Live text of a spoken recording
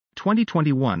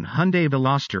2021 Hyundai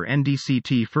Veloster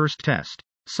DCT first test,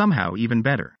 somehow even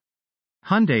better.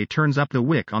 Hyundai turns up the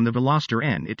wick on the Veloster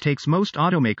N. It takes most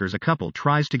automakers a couple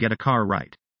tries to get a car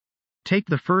right. Take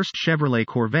the first Chevrolet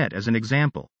Corvette as an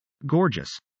example. Gorgeous,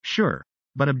 sure,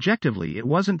 but objectively it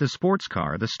wasn't the sports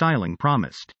car the styling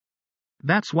promised.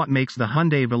 That's what makes the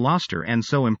Hyundai Veloster N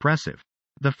so impressive.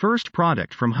 The first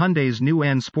product from Hyundai's new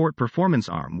N Sport performance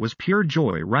arm was pure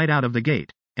joy right out of the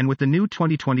gate, and with the new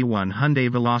 2021 Hyundai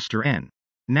Veloster N,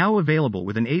 now available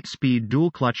with an 8-speed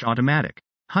dual-clutch automatic,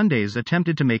 Hyundai's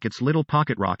attempted to make its little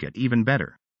pocket rocket even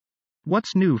better.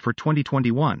 What's new for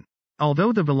 2021?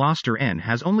 Although the Veloster N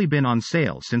has only been on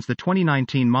sale since the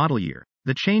 2019 model year,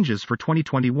 the changes for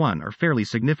 2021 are fairly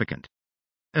significant.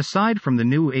 Aside from the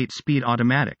new 8-speed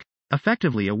automatic,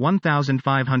 effectively a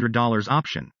 $1,500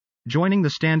 option, joining the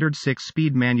standard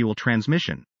 6-speed manual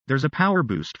transmission, there's a power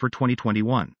boost for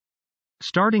 2021.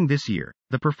 Starting this year,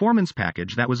 the performance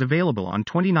package that was available on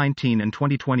 2019 and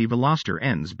 2020 Veloster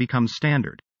Ns becomes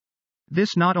standard.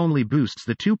 This not only boosts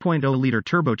the 2.0-liter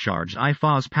turbocharged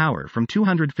iFAS power from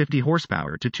 250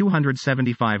 horsepower to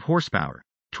 275 horsepower,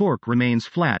 torque remains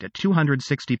flat at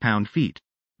 260 pound-feet,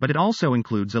 but it also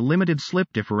includes a limited slip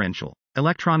differential,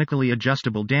 electronically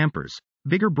adjustable dampers,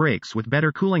 bigger brakes with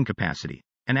better cooling capacity,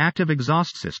 an active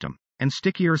exhaust system, and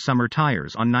stickier summer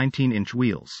tires on 19-inch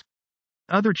wheels.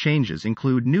 Other changes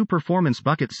include new performance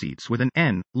bucket seats with an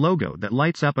N logo that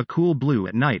lights up a cool blue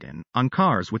at night and, on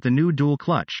cars with the new dual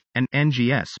clutch, and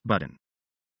NGS button.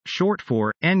 Short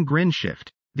for N Grin Shift,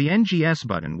 the NGS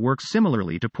button works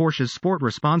similarly to Porsche's Sport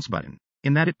Response button,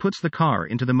 in that it puts the car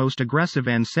into the most aggressive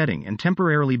N setting and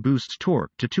temporarily boosts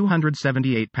torque to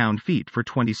 278 pound-feet for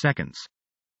 20 seconds.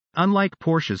 Unlike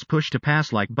Porsche's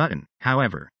push-to-pass-like button,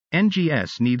 however,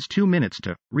 NGS needs 2 minutes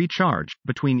to recharge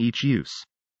between each use.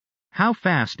 How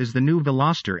fast is the new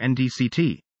Veloster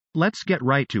DCT? Let's get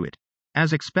right to it.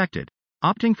 As expected,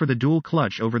 opting for the dual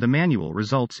clutch over the manual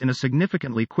results in a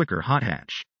significantly quicker hot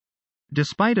hatch.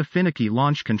 Despite a finicky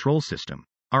launch control system,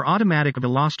 our automatic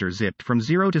Veloster zipped from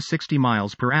 0 to 60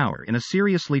 miles per hour in a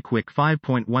seriously quick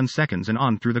 5.1 seconds and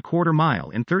on through the quarter mile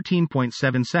in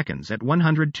 13.7 seconds at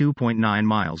 102.9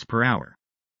 miles per hour.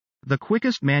 The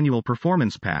quickest manual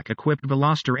performance pack-equipped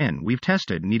Veloster N we've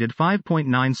tested needed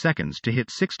 5.9 seconds to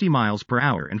hit 60 miles per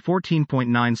hour and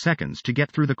 14.9 seconds to get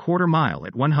through the quarter mile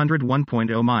at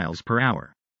 101.0 miles per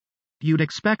hour. You'd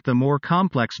expect the more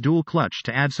complex dual clutch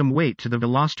to add some weight to the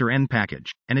Veloster N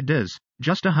package, and it does,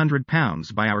 just 100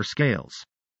 pounds by our scales.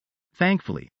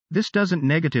 Thankfully, this doesn't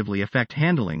negatively affect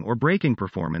handling or braking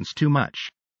performance too much.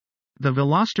 The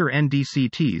Veloster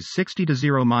DCT's 60 to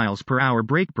 0 miles per hour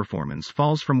brake performance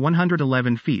falls from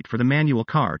 111 feet for the manual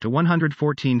car to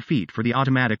 114 feet for the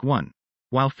automatic one,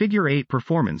 while figure 8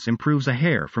 performance improves a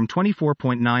hair from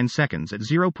 24.9 seconds at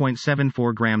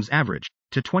 0.74 grams average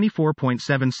to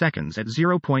 24.7 seconds at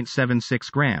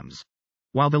 0.76 grams.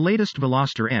 While the latest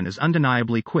Veloster N is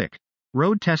undeniably quick,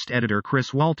 road test editor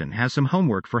Chris Walton has some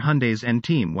homework for Hyundai's N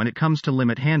team when it comes to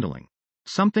limit handling.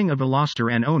 Something a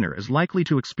Veloster N owner is likely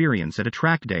to experience at a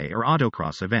track day or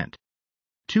autocross event.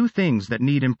 Two things that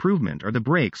need improvement are the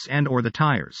brakes and/or the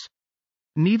tires.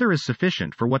 Neither is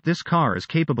sufficient for what this car is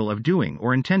capable of doing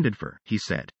or intended for, he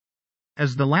said.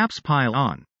 As the laps pile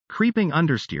on, creeping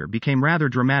understeer became rather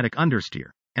dramatic understeer,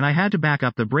 and I had to back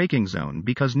up the braking zone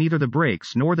because neither the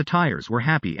brakes nor the tires were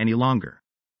happy any longer.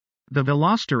 The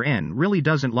Veloster N really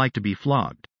doesn't like to be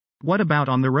flogged. What about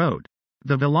on the road?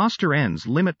 The Veloster N's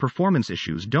limit performance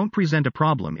issues don't present a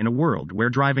problem in a world where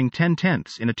driving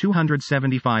 10/10 in a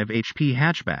 275 HP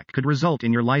hatchback could result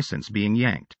in your license being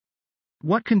yanked.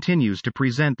 What continues to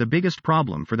present the biggest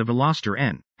problem for the Veloster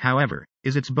N, however,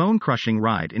 is its bone-crushing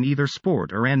ride in either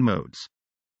Sport or N modes.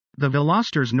 The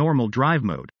Veloster's normal drive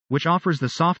mode, which offers the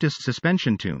softest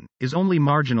suspension tune, is only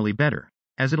marginally better,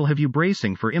 as it'll have you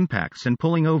bracing for impacts and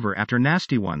pulling over after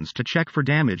nasty ones to check for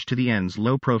damage to the N's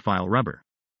low-profile rubber.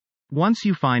 Once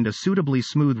you find a suitably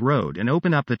smooth road and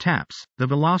open up the taps, the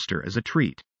Veloster is a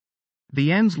treat.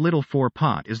 The N's little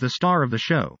four-pot is the star of the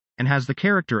show, and has the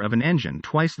character of an engine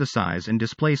twice the size and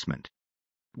displacement.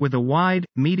 With a wide,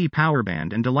 meaty power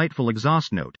band and delightful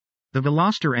exhaust note, the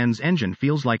Veloster N's engine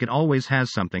feels like it always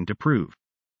has something to prove.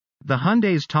 The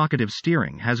Hyundai's talkative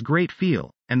steering has great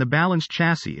feel, and the balanced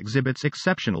chassis exhibits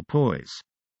exceptional poise.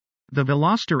 The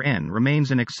Veloster N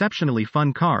remains an exceptionally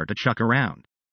fun car to chuck around.